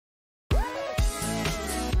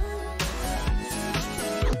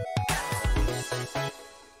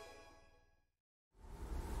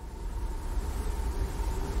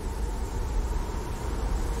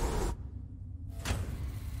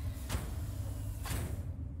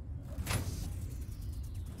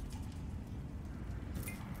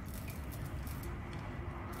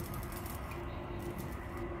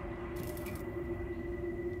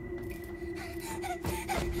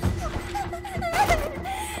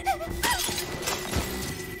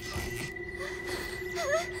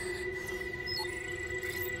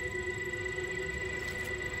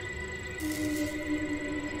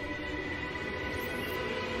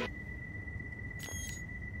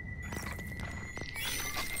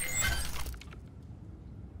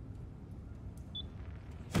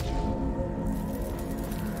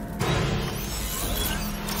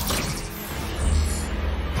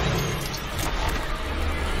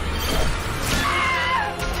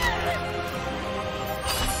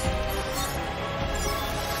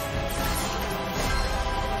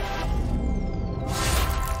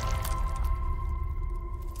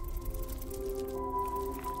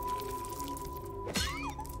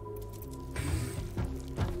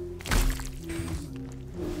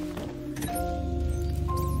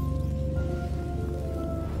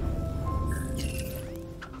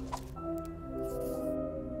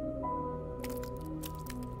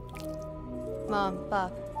Мам,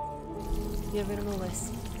 пап, я вернулась.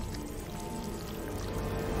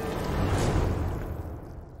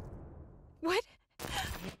 What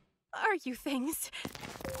are you things?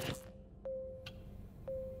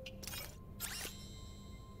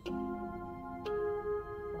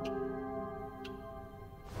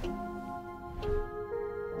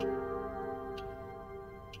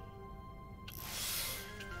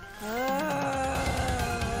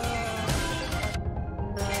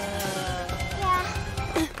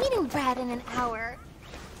 Brad in an hour.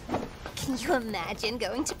 Can you imagine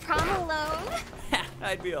going to prom alone?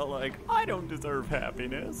 I'd be all like, I don't deserve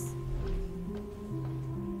happiness.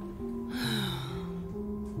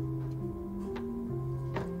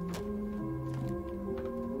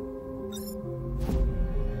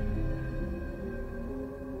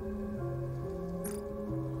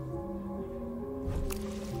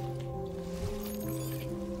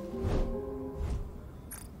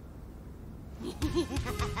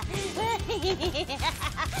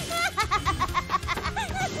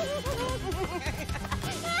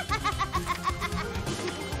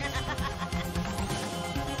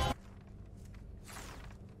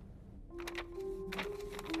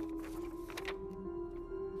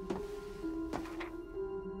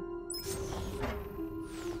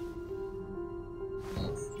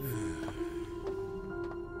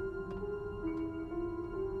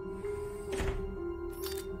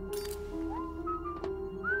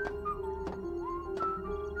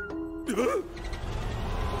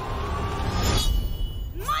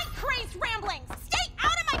 My crazed ramblings! Stay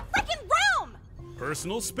out of my frickin' room!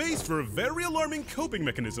 Personal space for very alarming coping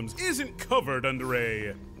mechanisms isn't covered under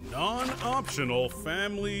a non-optional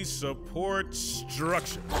family support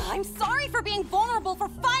structure. I'm sorry for being vulnerable for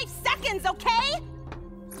 5 seconds, okay?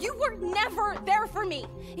 You were never there for me.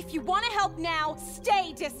 If you want to help now,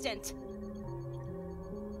 stay distant.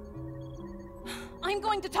 I'm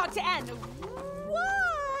going to talk to N.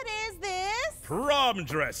 What is this? Prom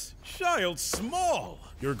dress. Child small.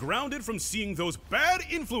 You're grounded from seeing those bad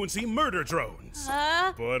influencing murder drones.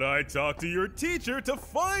 But I talked to your teacher to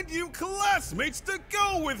find you classmates to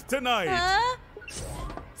go with tonight.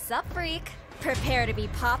 Sup, freak? Prepare to be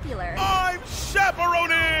popular. I'm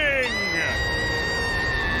chaperoning!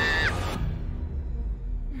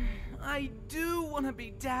 I do want to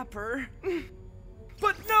be dapper.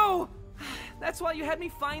 But no! That's why you had me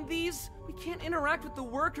find these? We can't interact with the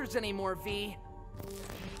workers anymore, V.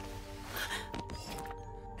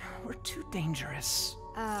 We're too dangerous.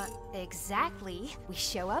 Exactly. We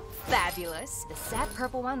show up fabulous. The sad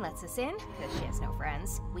purple one lets us in, because she has no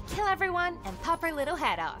friends. We kill everyone and pop her little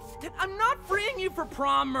head off. I'm not freeing you for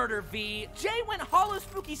prom murder, V. Jay went hollow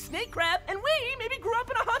spooky snake crab, and we maybe grew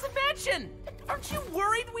up in a haunted mansion. Aren't you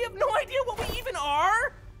worried we have no idea what we even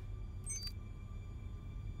are?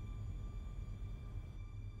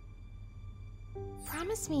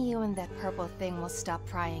 Promise me you and that purple thing will stop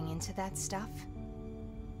prying into that stuff.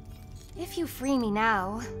 If you free me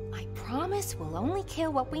now, I promise we'll only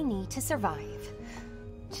kill what we need to survive.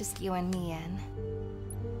 Just you and me, Anne.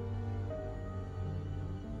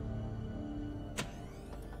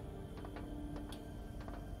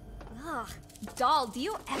 Ugh. Doll, do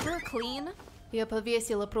you ever clean? Я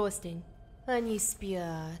повесила простынь. Они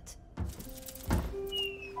спят.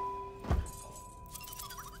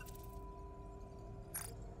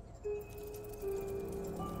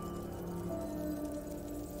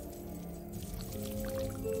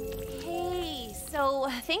 So,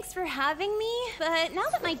 thanks for having me, but now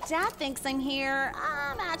that my dad thinks I'm here,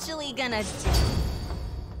 I'm actually gonna...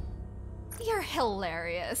 You're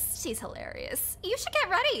hilarious. She's hilarious. You should get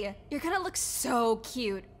ready. You're gonna look so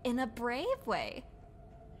cute in a brave way.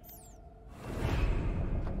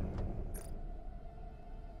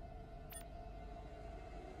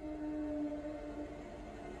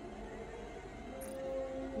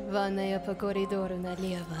 Ванная по коридору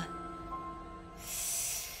налево.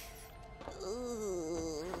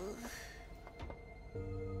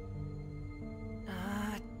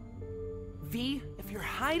 V, if you're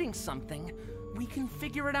hiding something, we can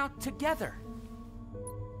figure it out together.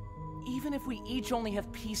 Even if we each only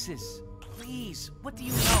have pieces. Please, what do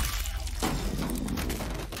you know?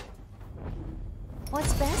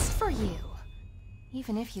 What's best for you?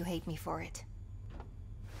 Even if you hate me for it.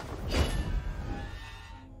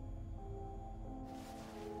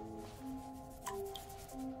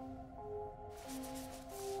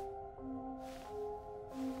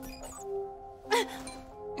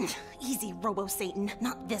 Easy, Robo-Satan,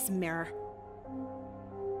 not this mirror.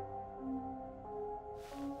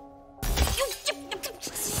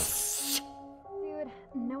 Dude,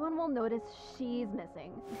 no one will notice notice she's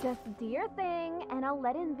missing. Just do your thing, and I'll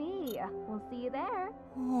let in V. We'll see you there.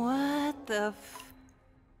 What the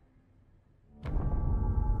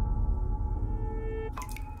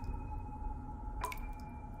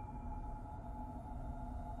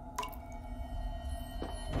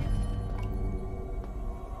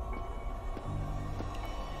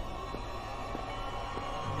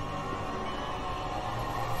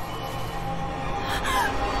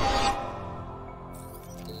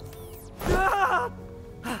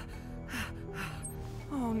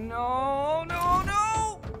Oh no, no,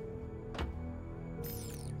 no!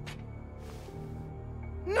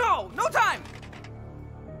 No, no time!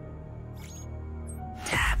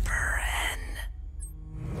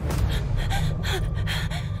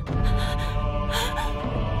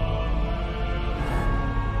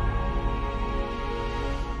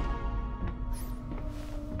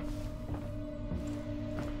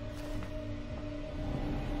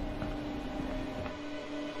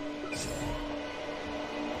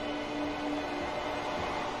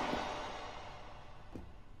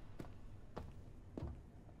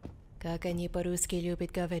 Как они по-русски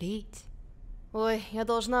любят говорить. Ой, я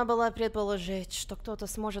должна была предположить, что кто-то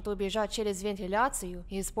сможет убежать через вентиляцию,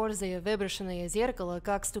 используя выброшенное зеркало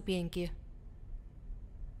как ступеньки.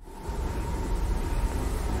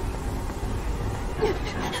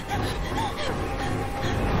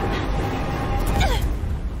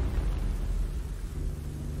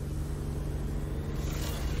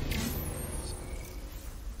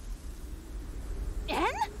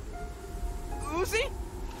 Uzi?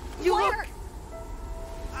 You look...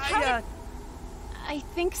 I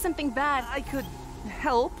think something bad. I could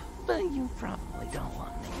help, but you probably don't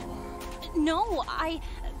want me. No, I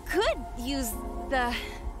could use the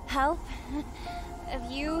help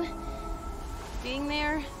of you being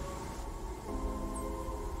there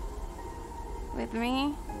with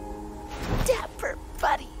me. Dapper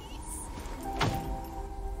buddies.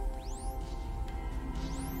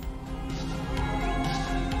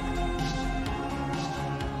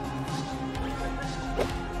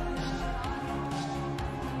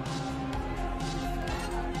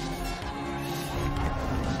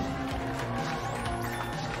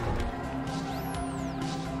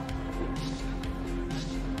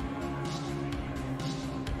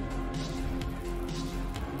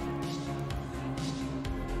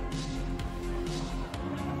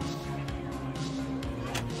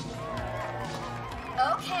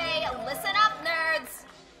 Okay, listen up, nerds!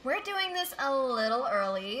 We're doing this a little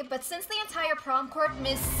early, but since the entire prom court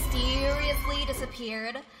mysteriously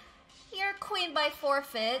disappeared, your queen by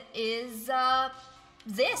forfeit is,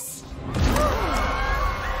 this.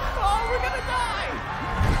 Oh, we're gonna die!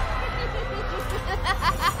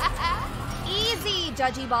 Easy,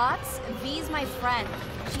 judgy bots. V's my friend.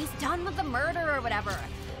 She's done with the murder or whatever.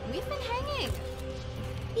 We've been hanging.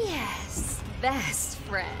 Yes, best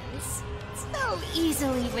friends. So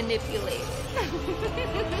easily manipulated.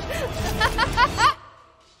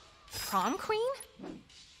 Prom queen?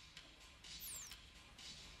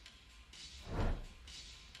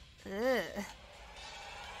 Ugh.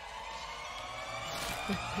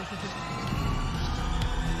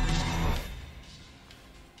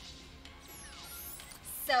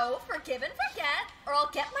 So, forgive and forget, or I'll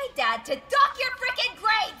get my dad to dock your frickin'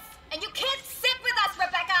 grades! And you can't sit with us,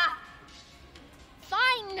 Rebecca!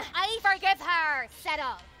 Fine, I forgive her.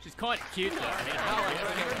 Settle. She's kind of cute, though. I mean, how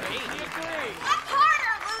Up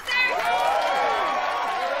harder, loser!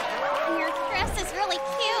 Your dress is really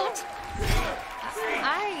cute.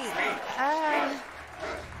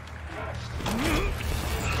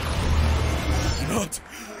 Not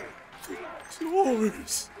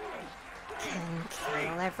yours. Can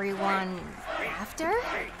kill everyone after?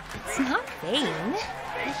 It's not vain.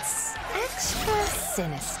 It's extra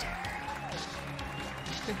sinister.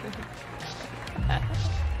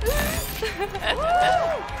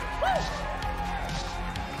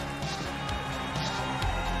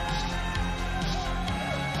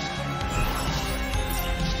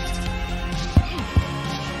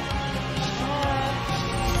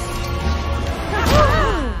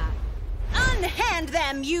 Unhand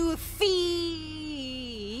them, you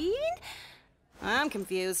fiend! I'm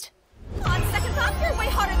confused. On second thought, you're way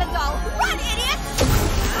harder than doll. Run, idiot!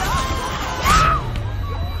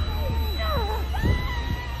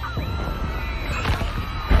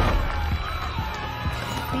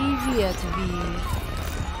 Привет, Ви.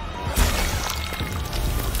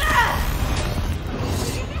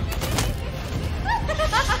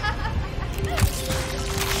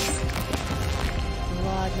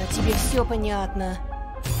 Ладно, тебе все понятно.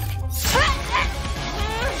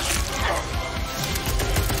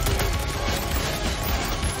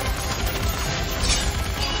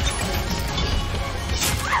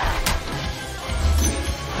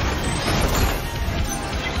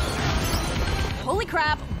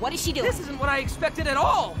 What is she doing? This isn't what I expected at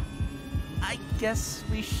all! I guess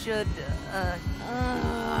we should,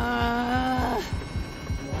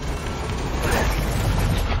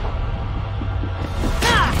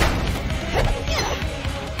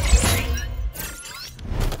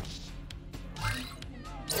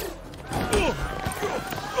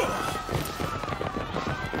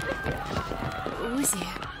 Узи,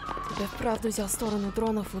 тебя вправду взял сторону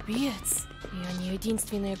дронов-убийц? И они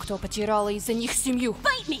единственные, кто потеряла из-за них семью.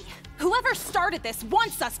 Fight me! Whoever started this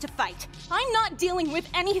wants us to fight. I'm not dealing with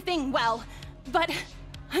anything well, but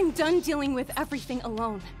I'm done dealing with everything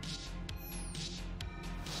alone.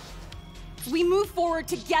 We move forward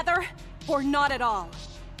together or not at all.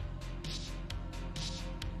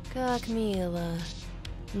 Как мило.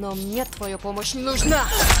 Но мне твоя помощь не нужна!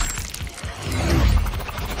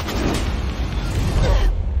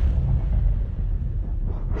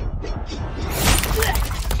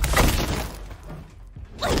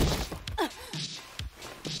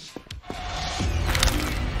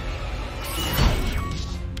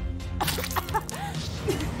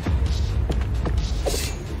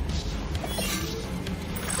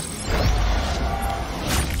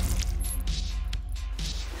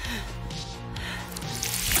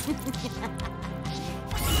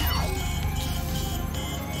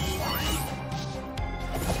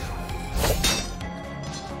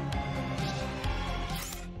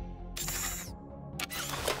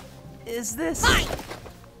 is this?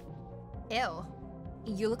 Ew.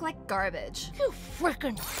 You look like garbage. You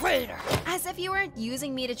freaking traitor! As if you weren't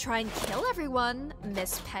using me to try and kill everyone,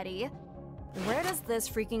 Miss Petty. Where does this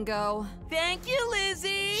freaking go? Thank you,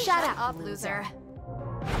 Lizzie! Shut up, loser.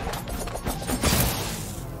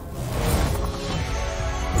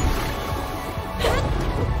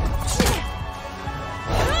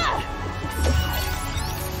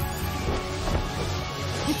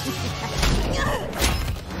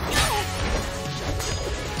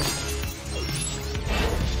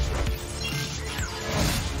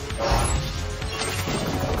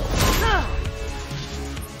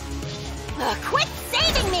 Quit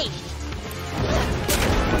saving me!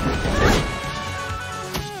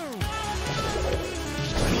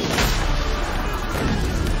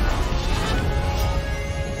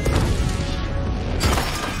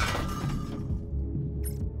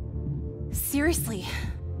 Seriously,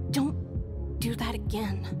 don't do that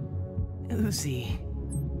again. Uzi.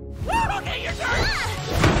 Okay, your turn!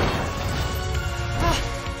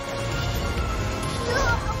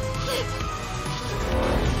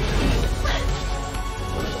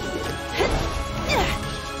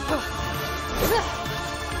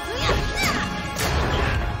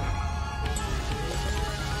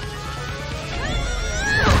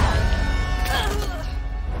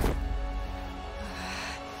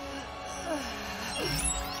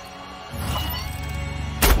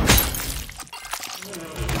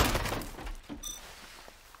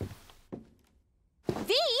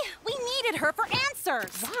 V, we needed her for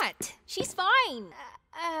answers. What? She's fine.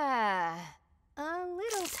 A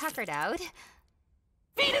little tuckered out.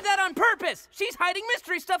 V did that on purpose! She's hiding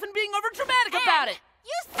mystery stuff and being overdramatic about it!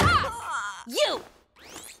 You suck! You!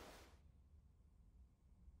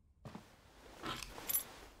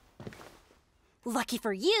 Lucky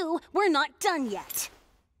for you, we're not done yet.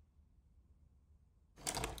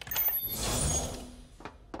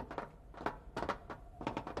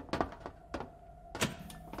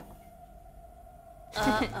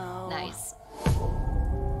 Uh-oh. Nice.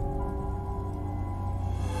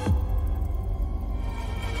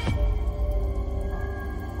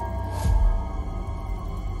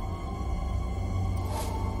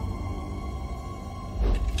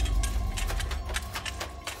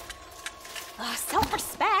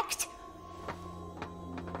 Self-respect?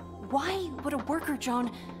 Why would a worker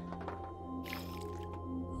drone...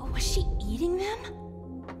 Was she eating them?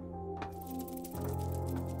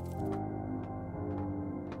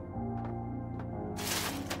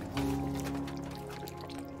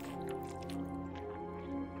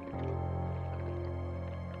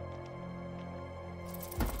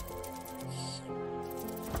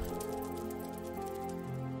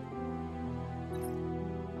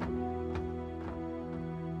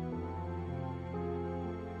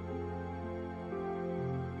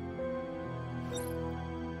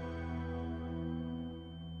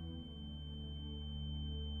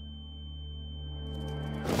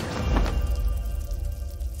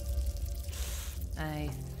 I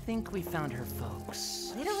think we found her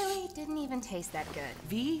folks. Literally didn't even taste that good.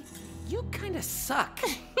 V, you kinda suck.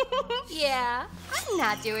 Yeah, I'm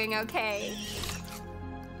not doing okay.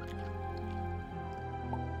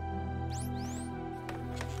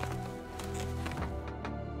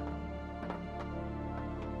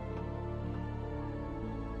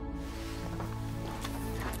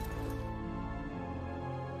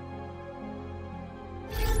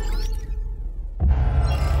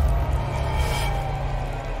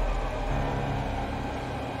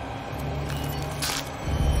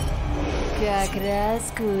 как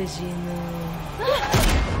раз к ужину.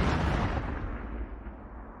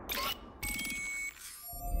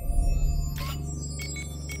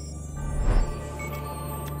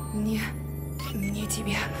 Не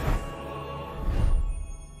тебе.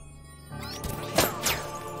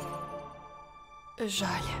 Жаль.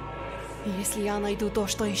 Если я найду то,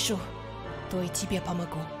 что ищу, то и тебе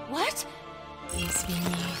помогу. What?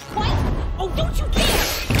 Извини. What? Oh, don't you dare!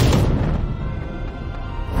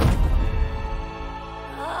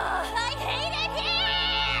 I hate it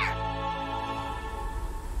here!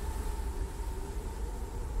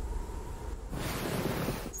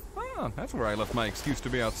 Oh, that's where I left my excuse to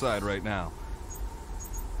be outside right now.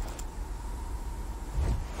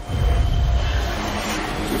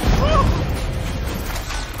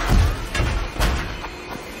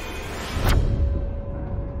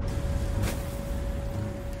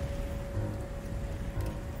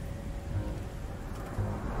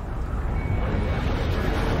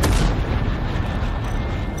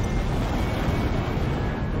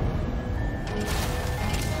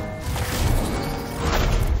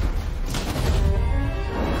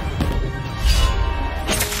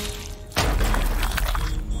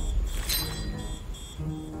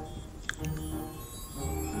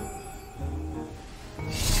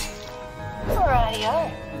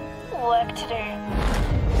 Radio. Work to do.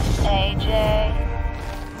 AJ.